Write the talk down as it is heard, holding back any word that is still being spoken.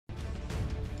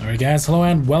Alright guys, hello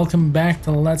and welcome back to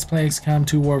Let's Play XCOM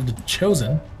 2 War of the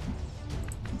Chosen.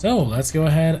 So, let's go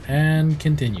ahead and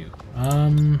continue.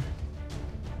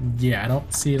 Yeah, I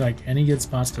don't see like any good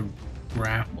spots to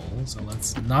grapple, so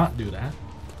let's not do that.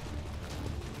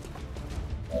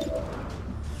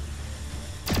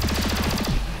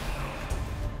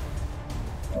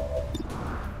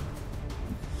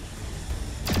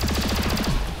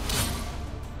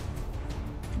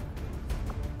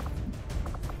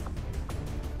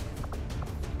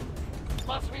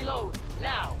 Must reload,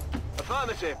 now!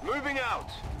 Affirmative, moving out!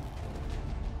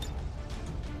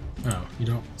 Oh, you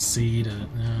don't see the...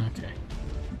 okay.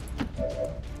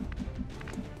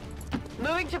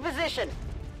 Moving to position!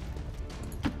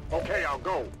 Okay, I'll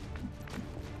go.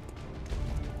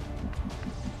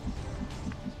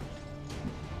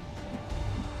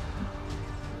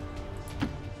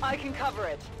 I can cover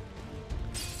it.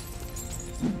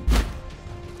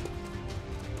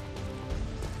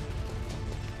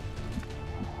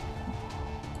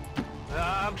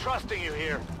 I'm trusting you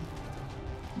here.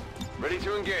 Ready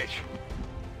to engage.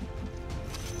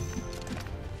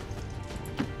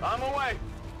 I'm away.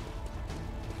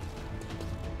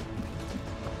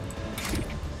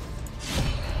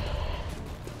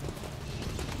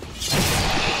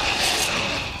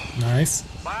 Nice.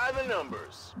 By the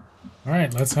numbers.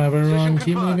 Alright, let's have everyone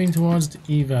keep moving towards the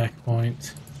evac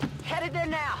point. Headed there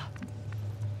now!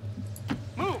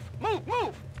 Move, move,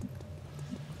 move!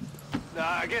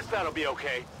 I guess that'll be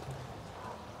okay.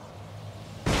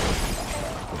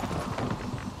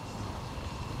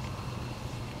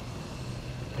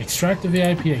 Extract the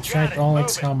VIP, extract all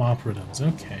XCOM operatives.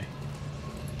 Okay.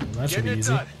 Well, that should be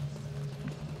easy. Done.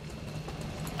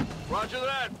 Roger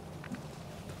that.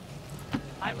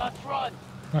 I must run!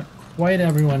 Not quite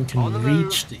everyone can On the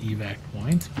reach the evac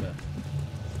point, but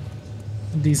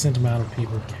a decent amount of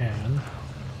people can.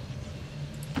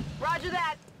 Roger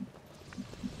that!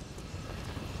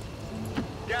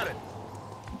 Got it.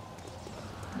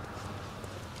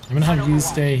 I'm gonna have you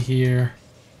stay here.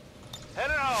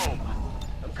 Heading home.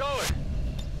 I'm going.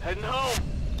 Heading home.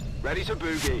 Ready to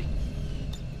boogie.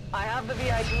 I have the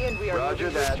VIP and we are Roger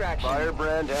moving to that. extraction.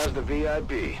 Firebrand has the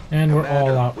VIP. And we're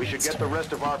Commander, all out. we should get the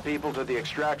rest of our people to the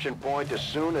extraction point as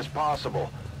soon as possible.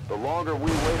 The longer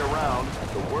we wait around,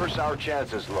 the worse our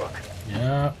chances look.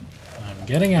 Yeah, I'm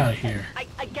getting out of here.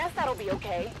 I guess that'll be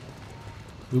okay.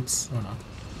 Oops, oh no.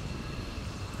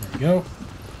 There we go.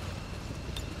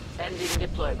 Ending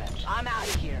deployment. I'm out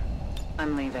of here.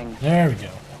 I'm leaving. There we go.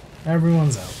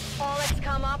 Everyone's out. All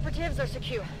XCOM operatives are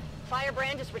secure.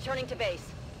 Firebrand is returning to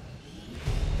base.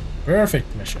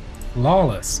 Perfect mission.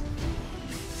 Flawless.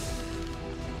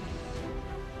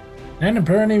 And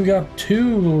apparently we got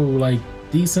two, like,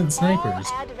 decent snipers.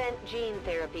 All Advent gene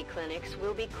therapy clinics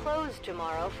will be closed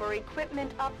tomorrow for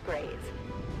equipment upgrades.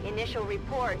 Initial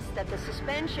reports that the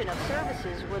suspension of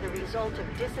services were the result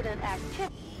of dissident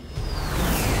activity.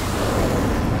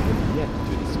 Yet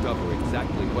to discover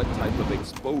exactly what type of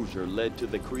exposure led to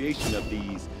the creation of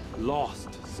these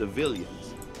lost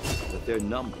civilians, but their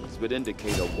numbers would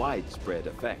indicate a widespread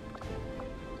effect.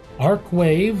 Arc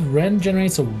wave. Ren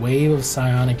generates a wave of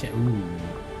psionic. Ooh,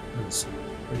 that's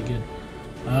pretty good.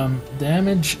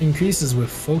 Damage increases with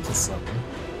focus level.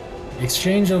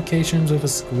 Exchange locations with a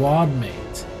squad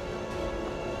mate.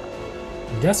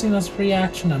 I'm guessing that's free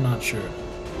action. I'm not sure.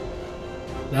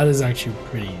 That is actually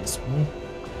pretty useful.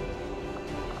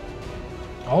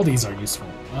 All these are useful.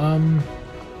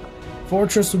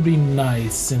 Fortress would be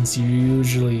nice since you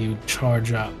usually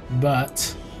charge up,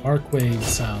 but Arcwave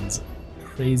sounds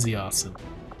crazy awesome.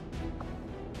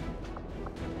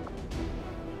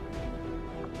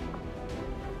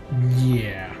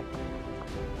 Yeah.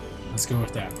 Let's go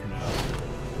with that for now.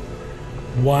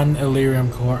 One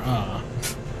Illyrium core.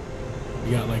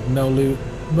 We got like no loot,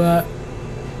 but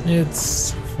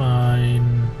it's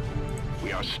fine.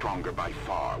 We are stronger by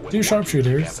far. Two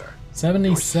sharpshooters,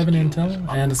 77 intel,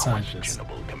 and a scientist.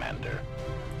 Commander.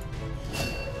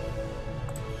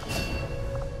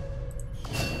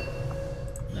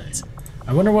 Nice.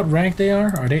 I wonder what rank they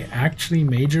are. Are they actually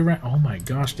major rank? Oh my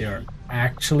gosh, they are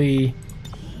actually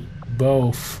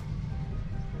both.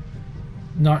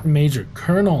 Not major,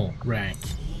 colonel rank.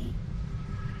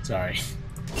 Sorry.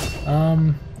 I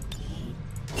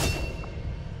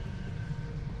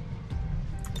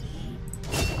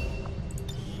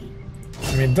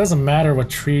mean, it doesn't matter what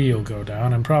tree you'll go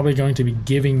down. I'm probably going to be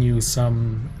giving you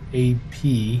some AP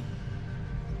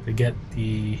to get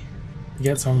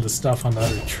some of the stuff on the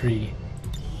other tree.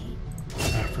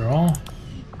 After all.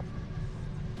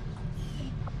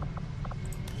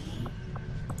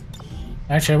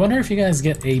 Actually, I wonder if you guys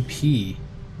get AP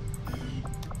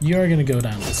you're gonna go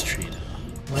down this tree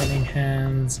now. Lightning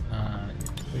hands,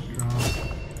 quick draw,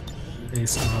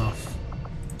 face off,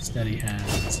 steady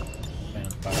hands,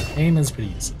 fire. Aim is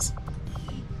pretty useless.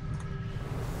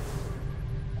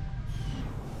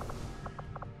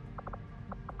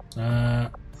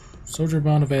 Soldier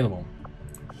bond available.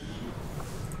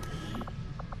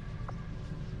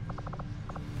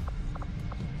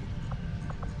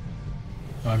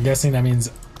 Oh, I'm guessing that means,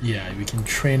 yeah, we can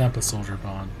train up a soldier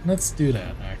bond. Let's do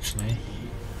that, actually.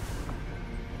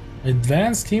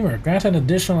 Advanced teamwork. Grant an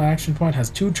additional action point, has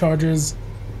 2 charges.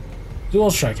 Dual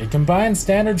strike. A combined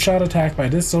standard shot attack by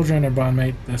this soldier and their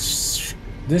bondmate.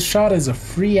 This shot is a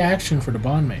free action for the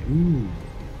bondmate. Ooh.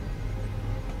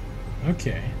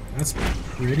 Okay, that's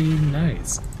pretty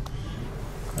nice.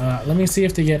 Let me see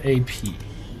if they get AP.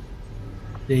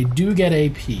 They do get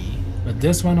AP, but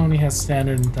this one only has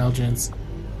standard intelligence.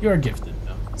 You are gifted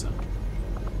though, so.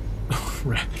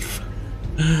 Rapid fire.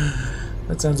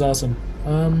 That sounds awesome.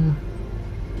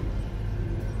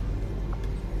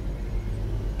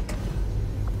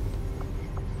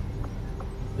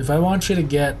 If I want you to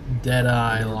get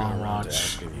Deadeye Long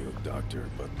Watch, Doctor,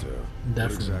 but what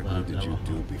definitely exactly did you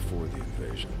do before the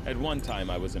invasion? At one time,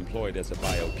 I was employed as a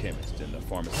biochemist in the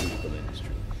pharmaceutical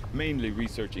industry, mainly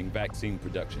researching vaccine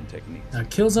production techniques. Now,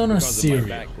 Killzone or Because of my Syria?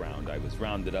 background, I was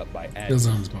rounded up by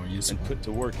Killzone's more useful. and put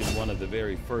to work in one of the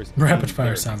very first Rapid gene fire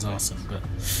therapy sounds clinics. awesome,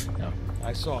 but no.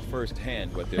 I saw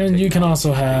firsthand what their And you can technology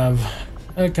also could do. have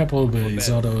a couple of abilities,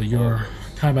 better, although your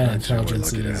combat We're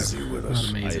intelligence lucky to is have you with not us. I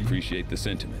amazing. appreciate the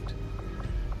sentiment.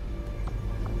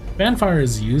 Fanfire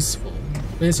is useful.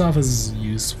 Face off is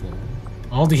useful.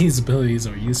 All these abilities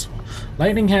are useful.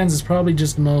 Lightning hands is probably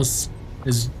just the most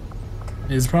is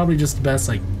probably just the best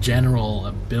like general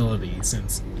ability,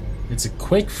 since it's a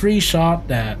quick free shot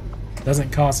that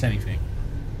doesn't cost anything.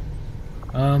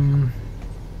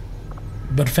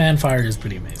 But Fanfire is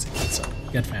pretty amazing, so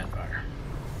get Fanfire.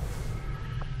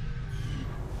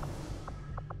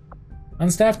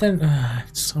 Unstaffed and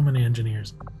so many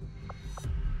engineers.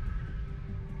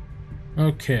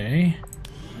 Okay.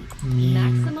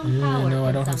 Maximum power No,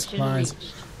 I don't have consumption supplies.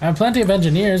 reached. I have plenty of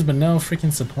engineers, but no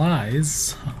freaking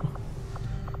supplies.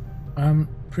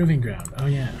 Proving ground. Oh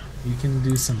yeah, you can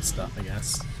do some stuff, I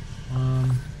guess.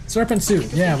 Serpent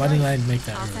suit. Yeah, why didn't I make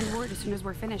that I'll send earlier? word as soon as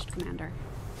we're finished, Commander.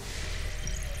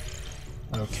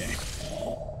 Okay.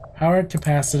 Power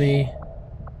capacity.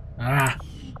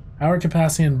 Power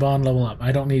capacity and bond level up.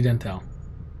 I don't need intel.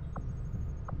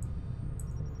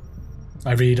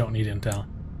 I really don't need intel.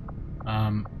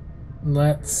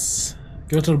 Let's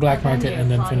go to the black market and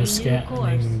then finish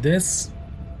scanning this,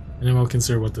 and then we'll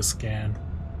consider what to scan.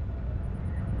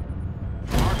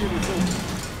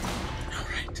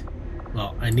 Alright.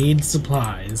 Well, I need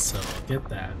supplies, so I'll get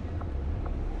that.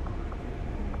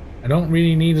 I don't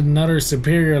really need another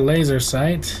superior laser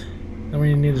sight. Don't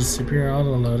really need a superior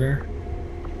autoloader.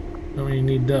 Don't really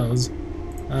need those.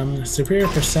 Superior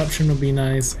perception would be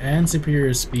nice, and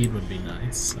superior speed would be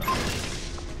nice. So,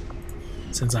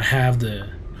 since I have the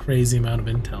crazy amount of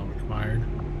intel required.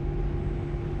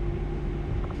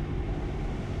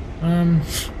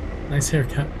 Nice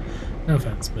haircut. No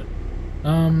offense, but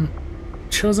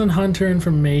chosen hunter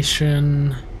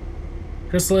information,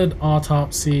 chrysalid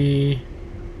autopsy.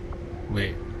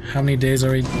 Wait, how many days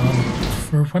are we on?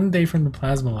 For 1 day from the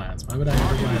plasma labs. Why would I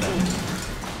provide that?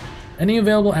 Any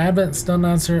available advent stun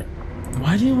lancer?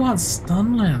 Why do you want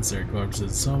stun lancer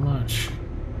corpses so much?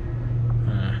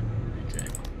 Okay.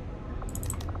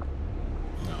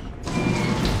 No.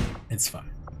 It's fine.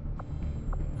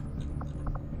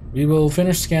 We will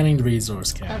finish scanning the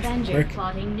resource cache. Avenger Quick.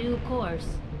 plotting new course.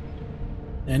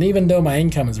 And even though my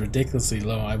income is ridiculously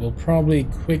low, I will probably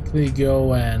quickly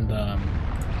go and,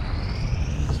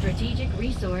 Strategic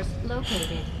resource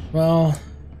located. well,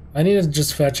 I need to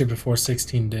just fetch it before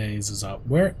 16 days is up.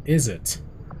 Where is it?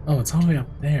 Oh, it's all the way up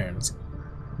there.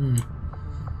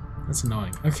 That's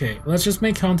annoying. Okay, let's just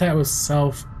make contact with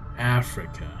South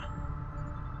Africa.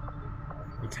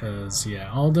 Because,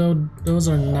 yeah, although those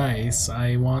are nice,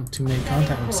 I want to make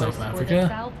contact with South Africa.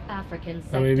 South African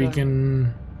That way we sector.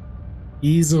 can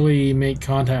easily make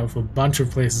contact with a bunch of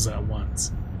places at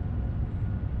once.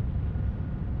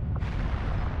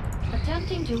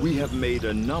 Attempting to. We have made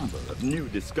a number of new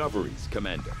discoveries,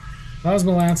 Commander.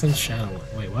 Plasma Lance and Shadow.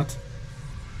 Wait, what?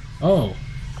 Oh.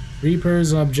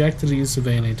 Reapers object to the use of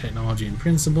alien technology in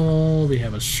principle. We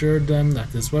have assured them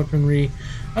that this weaponry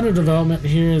under development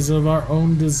here is of our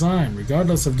own design.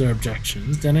 Regardless of their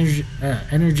objections, the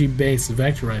energy-based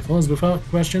vector rifle is without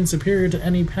question superior to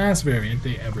any past variant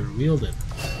they ever wielded.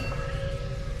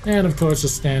 And of course, the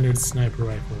standard sniper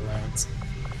rifle rounds.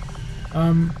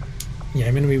 Yeah,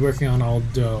 I'm going to be working on all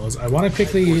those. I want to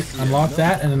quickly unlock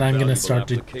that, and then I'm going to start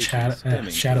the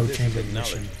Shadow Chamber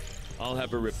mission. I'll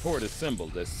have a report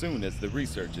assembled as soon as the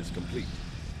research is complete.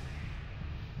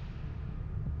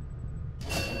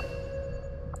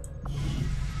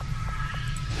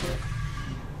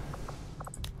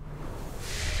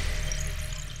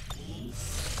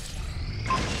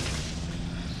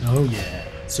 Oh yeah,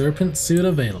 Serpent Suit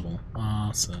available.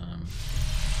 Awesome.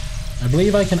 I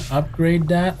believe I can upgrade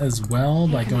that as well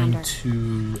by going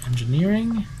to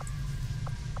Engineering.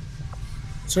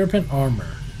 Serpent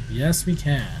Armor. Yes, we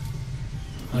can.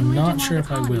 I'm not sure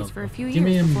if I will. For a few Give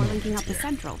me a years before moment linking up the here.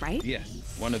 Central, right?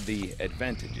 Yes, one of the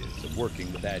advantages of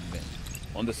working with Advent.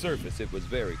 On the surface, it was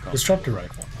very comfortable. Disruptor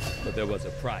Rifle. But there was a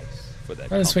price for that.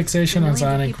 That is fixation on Millions of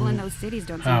psionic people in those cities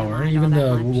don't seem to power. mind Even all the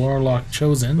that much. Warlock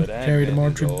Chosen But carried a more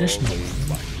Advent is traditional always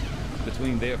one. fighting.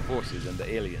 Between their forces and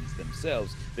the aliens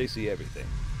themselves, they see everything.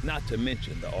 Not to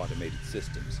mention the automated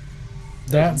systems.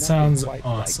 That There's sounds nothing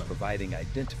quite awesome. like providing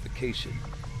identification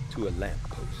to a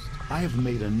lamppost. I have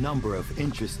made a number of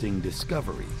interesting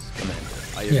discoveries, Commander.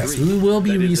 I Yes, agree. we will be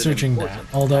That is an researching that,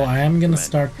 important although I am going to fact,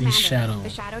 start the Commander, Shadow. the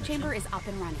Shadow Chamber is up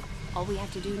and running. All we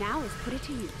have to do now is put it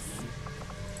to use.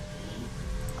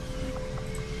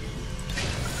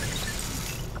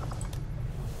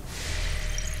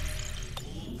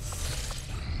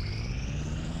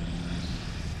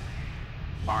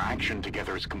 Our action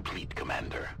together is complete,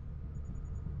 Commander.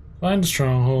 Find a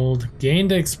stronghold,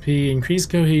 gained XP, increased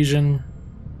cohesion,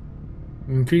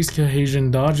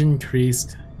 dodge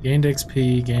increased, gained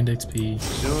XP.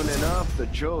 Soon enough, the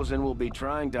Chosen will be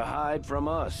trying to hide from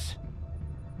us.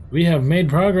 We have made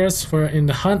progress in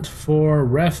the hunt for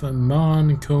Ref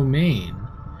Mon Comain.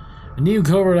 A new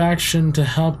covert action to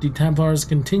help the Templars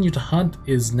continue to hunt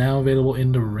is now available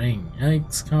in the ring.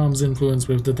 XCOM's influence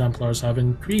with the Templars have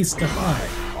increased to high.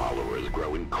 Followers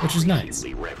grow Which is nice.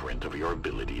 increasingly reverent of your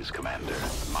abilities, Commander.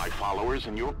 My followers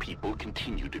and your people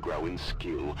continue to grow in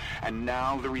skill, and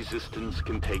now the Resistance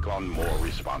can take on more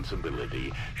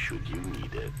responsibility, should you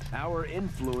need it. Our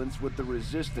influence with the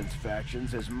Resistance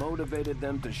factions has motivated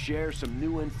them to share some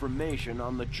new information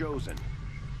on the Chosen.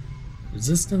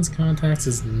 Resistance contacts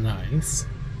is nice.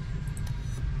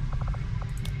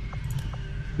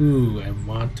 Ooh, I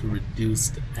want to reduce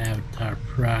the avatar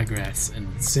progress,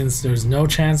 and since there's no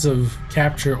chance of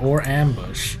capture or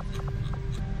ambush,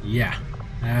 yeah,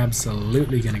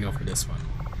 absolutely gonna go for this one.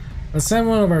 Let's send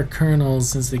one of our colonels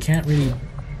since they can't really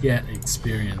get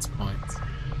experience points.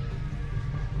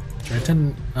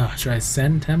 Should I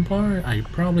send Templar? I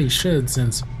probably should,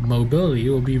 since mobility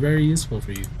will be very useful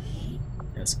for you.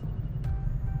 Yes.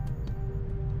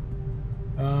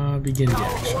 Begin the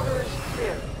action. Order is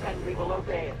clear, and we will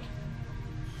obey it.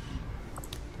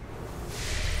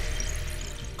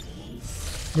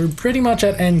 We're pretty much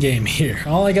at endgame here.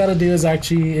 All I gotta do is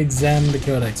actually examine the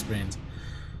Codex brains.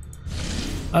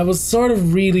 I was sort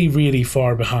of really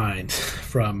far behind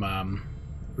from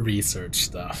research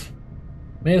stuff.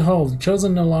 Made whole.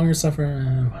 Chosen no longer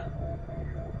suffer.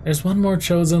 There's one more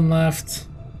Chosen left.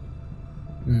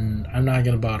 I'm not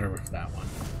gonna bother with that one.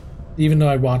 Even though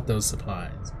I want those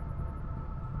supplies.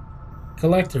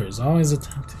 Collector is always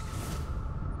attempting.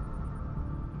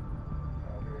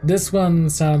 This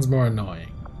one sounds more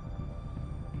annoying.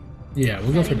 Yeah,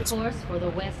 we'll go for this one. Course for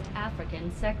the West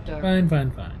African sector. Fine.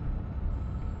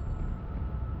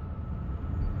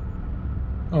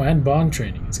 Oh, and bond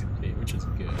training is complete, which is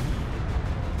good.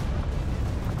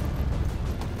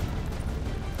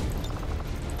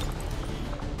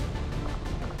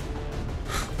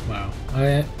 Wow,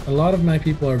 a lot of my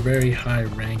people are very high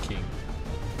ranking.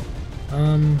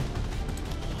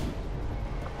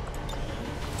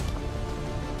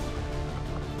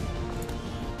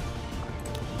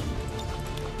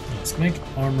 Let's make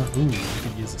armor. Ooh, we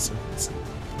could use a surface.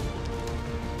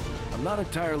 I'm not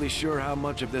entirely sure how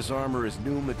much of this armor is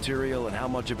new material and how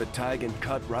much of it Tygan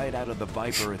cut right out of the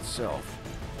Viper itself.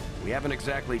 We haven't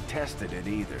exactly tested it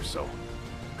either, so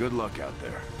good luck out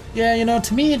there. Yeah, you know,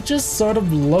 to me it just sort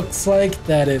of looks like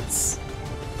that it's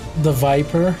the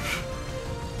Viper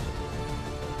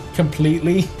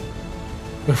completely,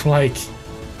 with like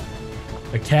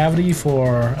a cavity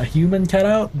for a human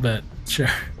cutout, but sure.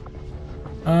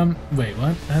 Wait,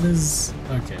 what? That is...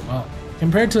 okay, well,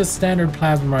 compared to a standard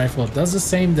plasma rifle, it does the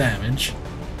same damage,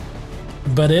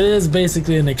 but it is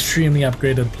basically an extremely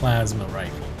upgraded plasma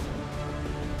rifle.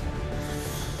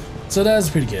 So that's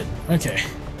pretty good. Okay.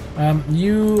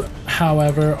 You,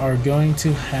 however, are going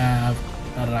to have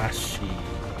Arashi.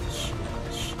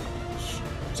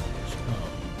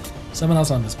 Someone else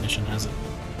on this mission has it.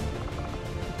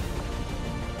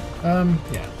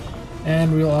 Yeah.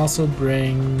 And we'll also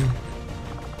bring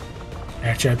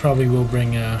Actually, I probably will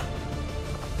bring a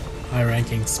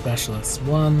high-ranking specialist.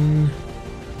 One.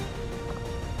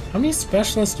 How many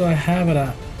specialists do I have at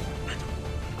a?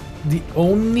 The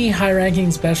only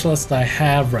high-ranking specialist I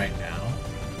have right now,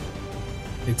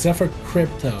 except for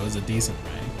Crypto is a decent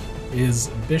rank, is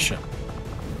Bishop,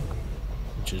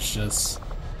 which is just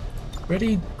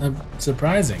pretty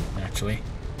surprising, actually.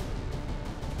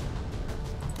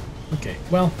 Okay,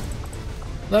 well,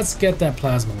 let's get that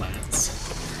plasma lance.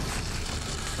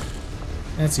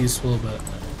 That's useful, but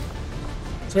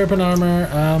serpent armor.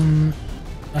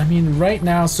 I mean, right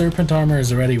now serpent armor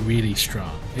is already really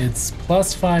strong. It's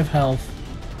 +5 health,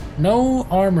 no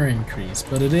armor increase,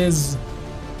 but it is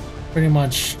pretty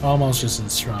much almost just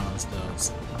as strong as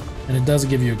those, and it does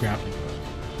give you a grappling hook.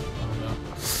 Although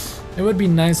it would be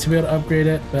nice to be able to upgrade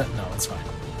it, but no, it's fine.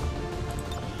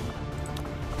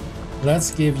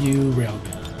 Let's give you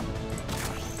railgun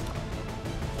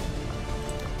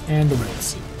and the rail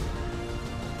suit.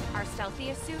 Our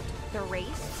stealthiest suit, the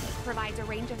Race, provides a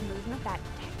range of movement that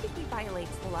technically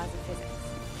violates the laws of physics.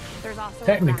 There's also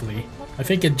technically, I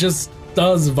think it just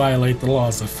does violate the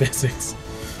laws of physics.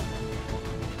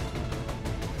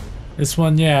 This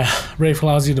one, yeah, Wraith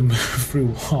allows you to move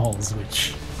through walls,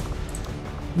 which,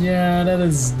 yeah, that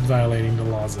is violating the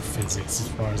laws of physics as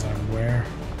far as I'm aware.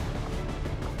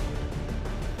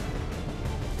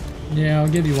 Yeah, I'll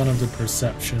give you one of the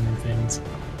perception things.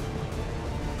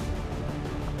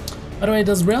 By the way,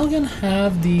 does Railgun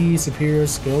have the superior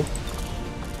scope?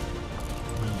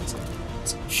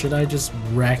 Should I just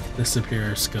wreck the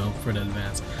superior scope for the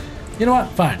advanced? You know what?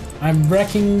 Fine. I'm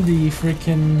wrecking the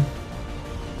freaking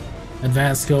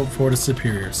advanced scope for the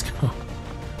superior scope.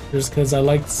 Just because I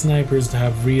like snipers to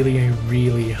have really,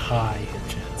 really high hit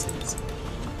chances.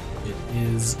 It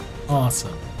is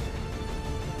awesome.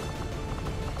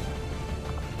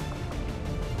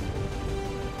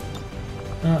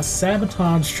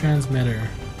 Sabotage transmitter.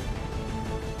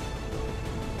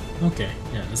 Okay,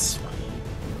 yeah, this is fine.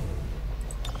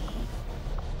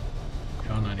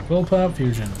 L90 bullpup,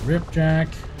 fusion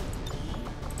ripjack.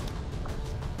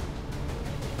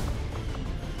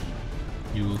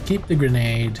 You will keep the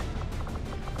grenade.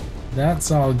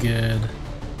 That's all good.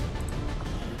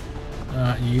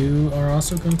 You are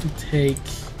also going to take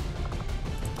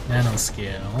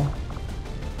nanoscale.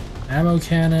 Ammo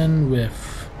cannon with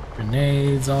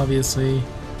grenades, obviously.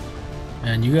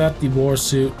 And you got the war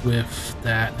suit with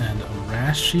that and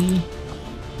Arashi.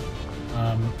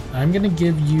 I'm gonna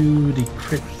give you the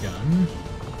crit gun.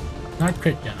 Not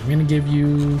crit gun, I'm gonna give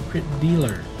you crit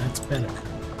dealer. That's better.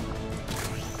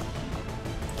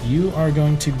 You are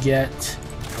going to get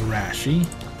Arashi.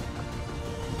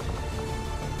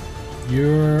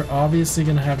 You're obviously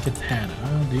gonna have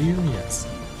katana, do you? Yes.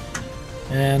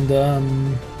 And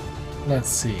let's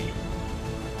see.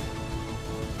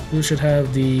 You should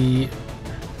have the...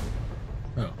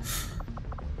 Oh.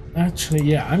 Actually,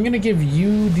 yeah, I'm gonna give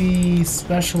you the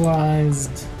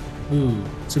specialized... Ooh.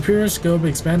 Superior scope,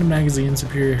 expanded magazine,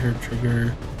 superior hair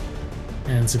trigger,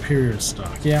 and superior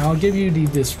stock. Yeah, I'll give you the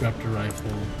disruptor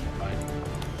rifle.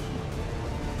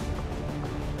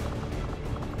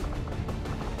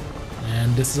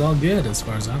 And this is all good as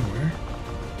far as I'm aware.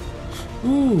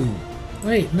 Ooh.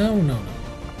 Wait, no.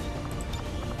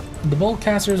 The bolt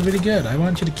caster is really good. I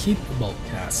want you to keep the bolt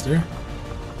caster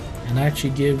and actually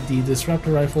give the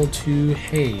disruptor rifle to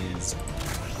Hayes.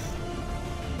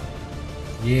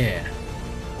 Yeah.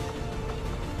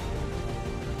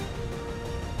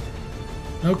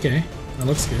 Okay, that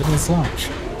looks good. Let's launch.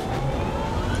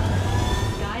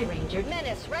 Sky Ranger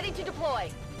Menace, ready to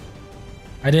deploy.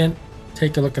 I didn't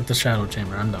take a look at the shadow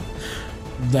chamber. I'm done.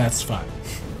 That's fine.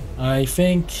 I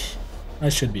think I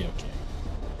should be okay.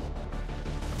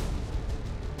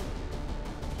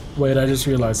 Wait, I just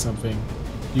realized something.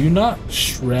 Do you not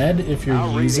shred if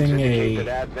you're using a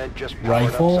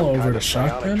rifle over the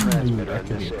shotgun? Ooh, that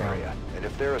could be a problem. And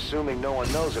if they're assuming no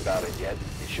one knows about it yet,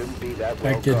 it shouldn't be that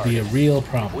well That could be a real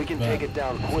problem. If we can take it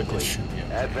down quickly,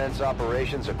 Advent's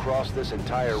operations across this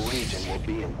entire region will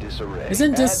be in disarray.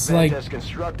 Isn't this like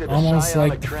almost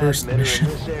like the first mission?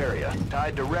 In this area,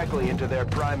 tied directly into their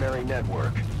primary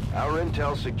network. Our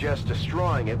intel suggests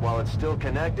destroying it while it's still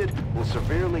connected will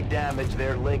severely damage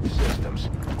their link systems.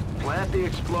 Plant the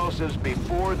explosives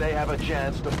before they have a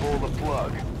chance to pull the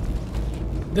plug.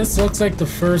 This looks like the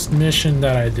first mission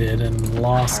that I did and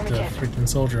lost a freaking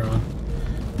soldier on.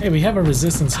 Hey, we have a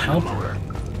resistance helper.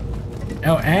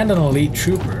 Oh, and an elite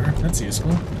trooper. That's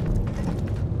useful.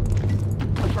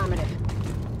 Affirmative.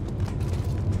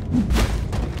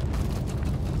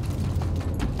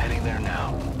 Heading there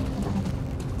now.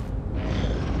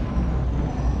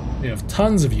 Yeah, have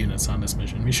tons of units on this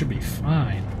mission. We should be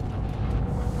fine.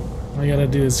 All I gotta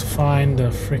do is find the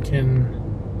frickin'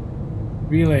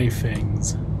 relay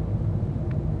things.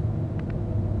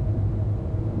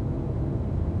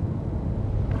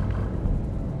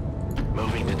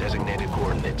 Moving to designated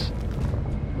coordinates.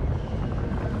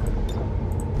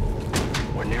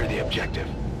 We're near the objective.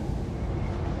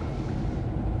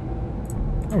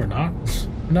 No, we're not.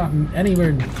 We're not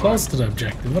anywhere close to the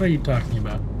objective. What are you talking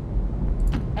about?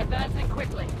 Advancing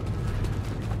quickly.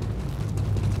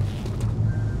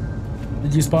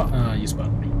 Did you spot? You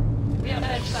spotted me. We have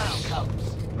edge sound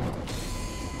comes.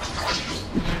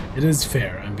 It is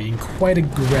fair. I'm being quite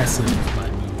aggressive with my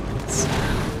movements.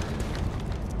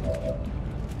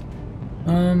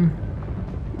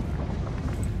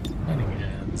 Fighting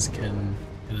hands can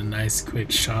get a nice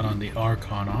quick shot on the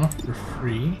Archon off for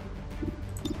free.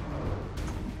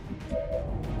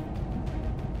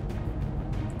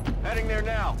 Heading there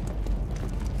now.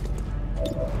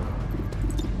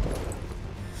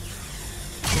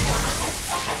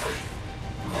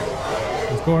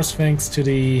 Of course, thanks to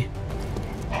the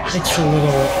extra little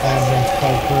advent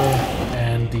helper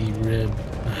and the rib.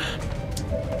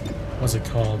 What's it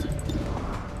called?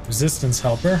 Resistance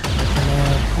helper.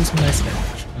 Do some nice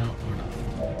damage. No, we're not.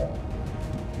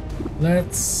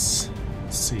 Let's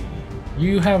see.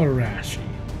 You have a Rashi.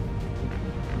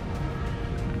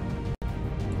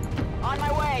 On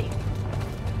my way.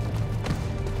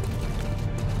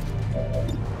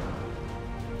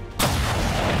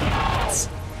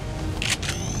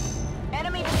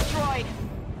 Enemy destroyed.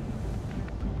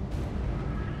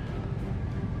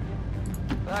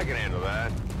 I can handle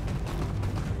that.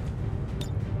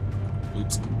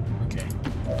 Oops. Okay.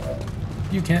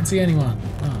 You can't see anyone.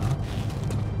 Oh.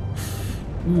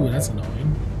 Ooh, that's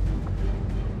annoying.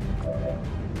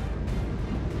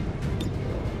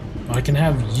 Oh, I can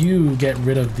have you get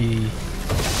rid of the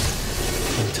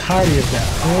entirety of that.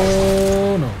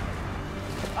 Oh no.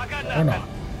 Or not.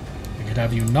 I could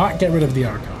have you not get rid of the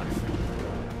Archon.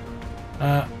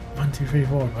 1, 2, 3,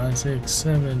 4, 5, 6,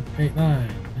 7, 8, 9.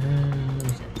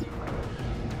 Okay.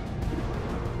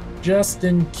 Just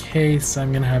in case,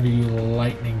 I'm gonna have you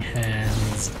lightning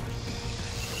hands.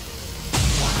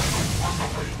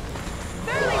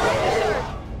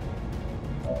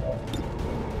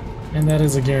 And that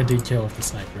is a guaranteed kill with the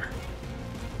sniper.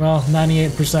 Well,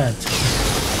 98%.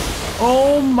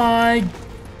 Oh my!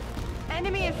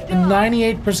 Enemy is still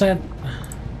 98%.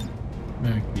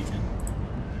 Mimic beacon.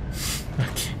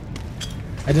 Okay.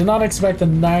 I did not expect a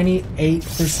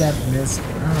 98% miss. I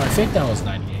don't know, I think that was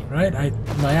 98, right?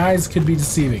 My eyes could be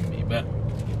deceiving me, but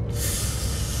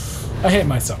I hate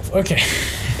myself. Okay.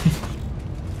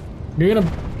 You're gonna.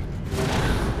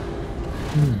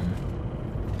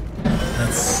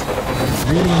 That's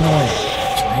really annoying,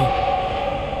 actually.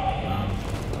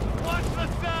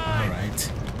 Alright.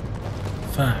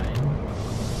 Fine.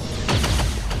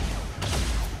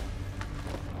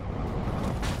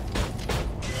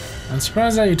 I'm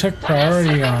surprised that you took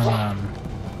priority on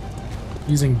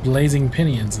using blazing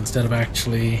pinions instead of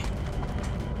actually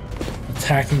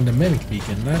attacking the mimic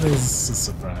beacon. That is a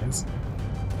surprise.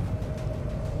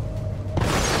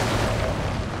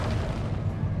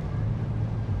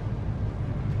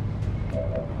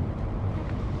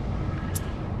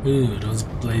 Ooh, those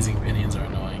blazing pinions are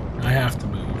annoying. I have to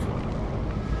move.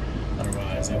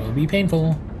 Otherwise, it will be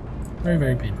painful. Very,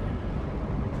 very painful.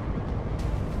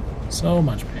 So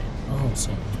much pain. Oh,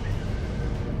 so much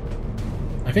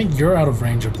pain. I think you're out of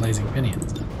range of blazing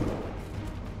pinions.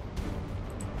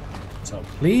 So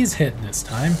please hit this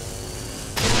time.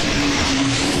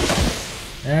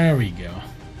 There we go.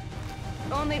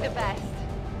 only the best.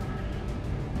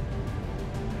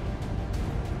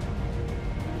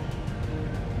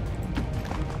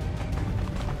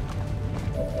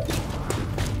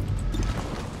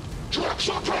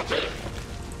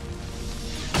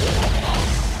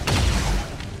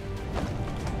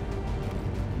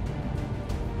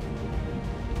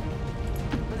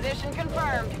 Position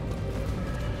confirmed.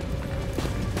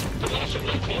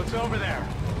 What's over there?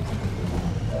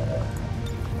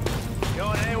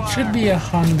 Going AWOL. Should be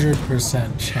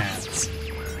 100% chance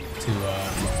to,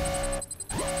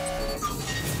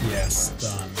 yes,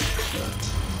 done.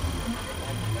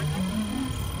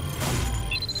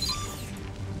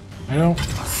 I don't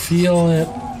feel it.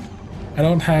 I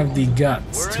don't have the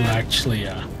guts to actually,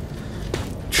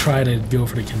 try to go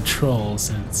for the control,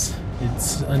 since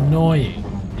it's annoying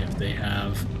if they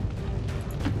have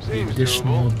the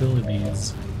additional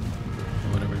abilities,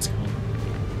 or whatever it's called.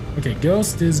 Okay,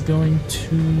 Ghost is going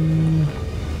to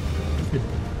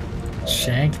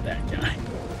shank that guy.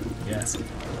 Yes.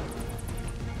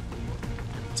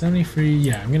 73,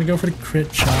 yeah, I'm gonna go for the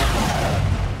crit shot.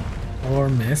 Or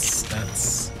miss,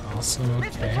 that's also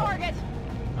okay.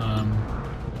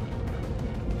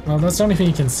 Well, that's the only thing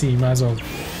you can see, might as well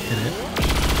hit it.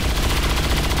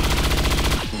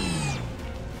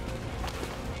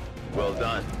 Well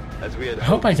done. As we had I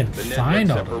hope I can the find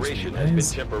network all those separation has been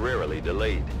guys. temporarily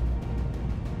delayed.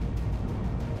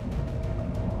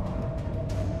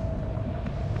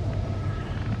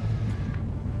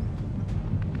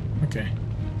 Okay.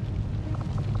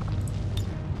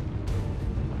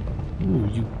 Ooh,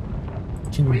 you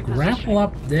can grapple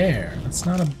up there. That's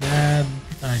not a bad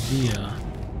idea.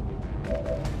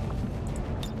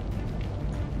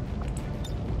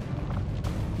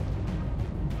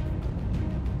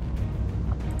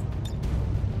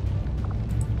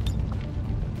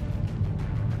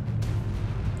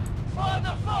 For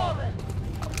the fallen!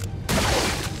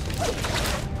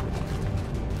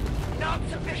 Not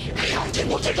sufficient!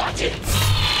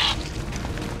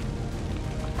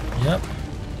 Yep.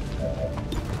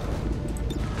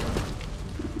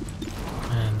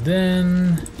 And then...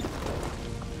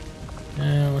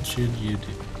 what should you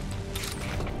do?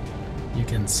 You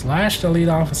can slash the lead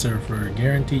officer for a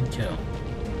guaranteed kill.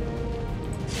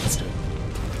 Let's do it.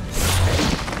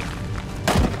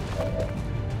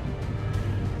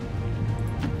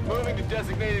 Moving to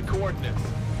designated coordinates.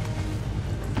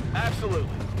 Absolutely.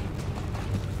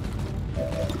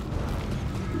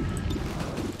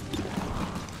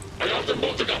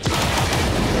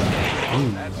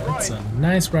 Ooh, that's a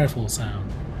nice rifle sound.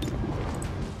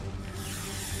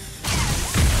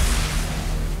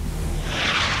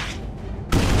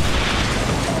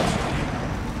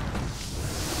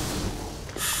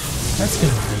 That's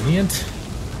convenient.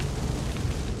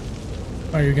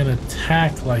 Oh, you're gonna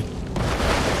attack like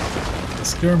the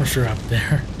skirmisher up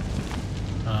there.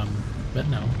 But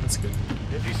no, that's good.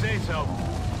 If you say so.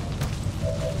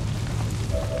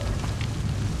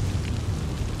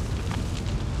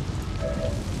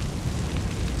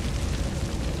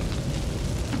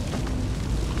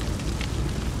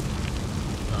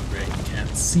 Oh great,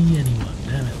 can't see anyone,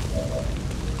 damn it.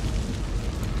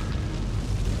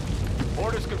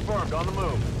 Orders confirmed, on the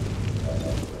move.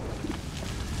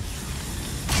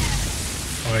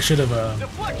 Oh, I should have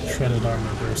shredded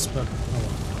armor first, but oh well.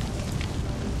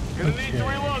 Gonna need to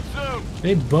reload soon.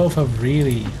 They both have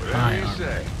really high Whatever you armor.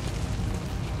 say.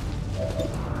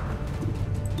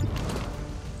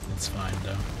 It's fine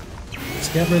though. Let's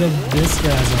get rid of this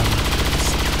guy's armor first.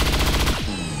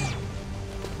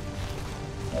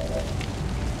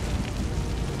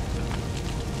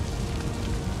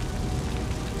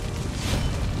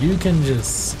 You can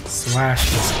just slash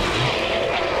this guy.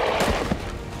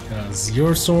 Because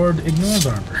your sword ignores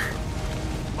armor.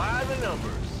 By the numbers.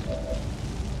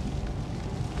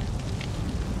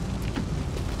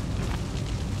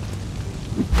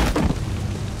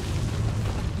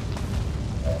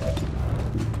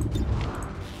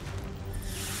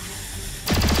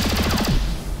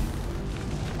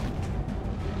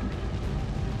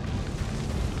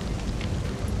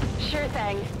 Sure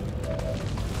thing.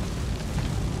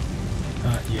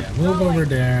 Yeah, move over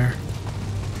there.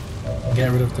 And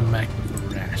get rid of the mech with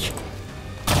the rash.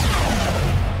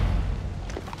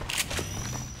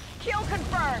 Kill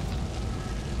confirmed!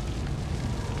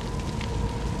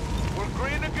 We're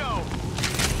green to go.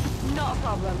 No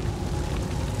problem.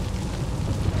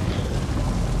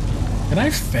 Can I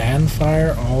fan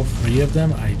fire all three of them?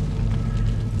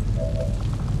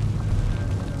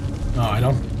 No, I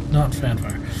don't. Not fan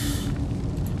fire.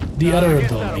 The other I guess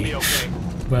that'll ability. be okay.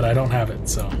 But I don't have it,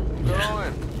 so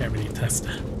yeah, can't really test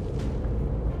it.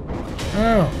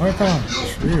 Oh, Archon.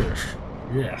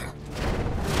 Yeah.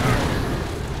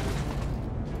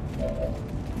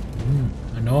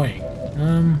 Annoying.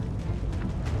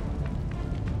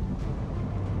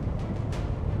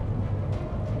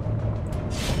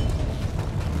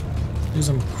 Do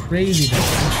some crazy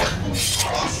damage.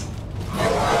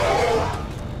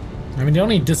 I mean, the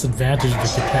only disadvantage of the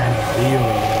Katana really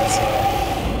is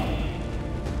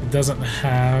it doesn't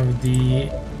have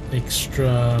the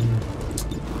extra,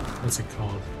 what's it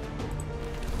called?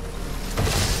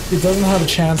 It doesn't have a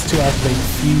chance to activate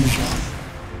fusion.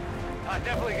 I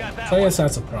definitely got that. So I guess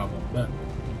that's a problem, but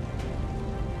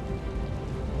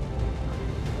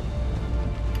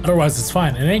otherwise it's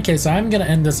fine. In any case, I'm gonna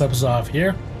end this episode off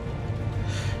here.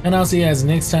 And I'll see you guys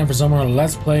next time for some more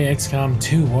Let's Play XCOM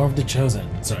 2 War of the Chosen.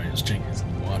 Sorry, I was jinxing.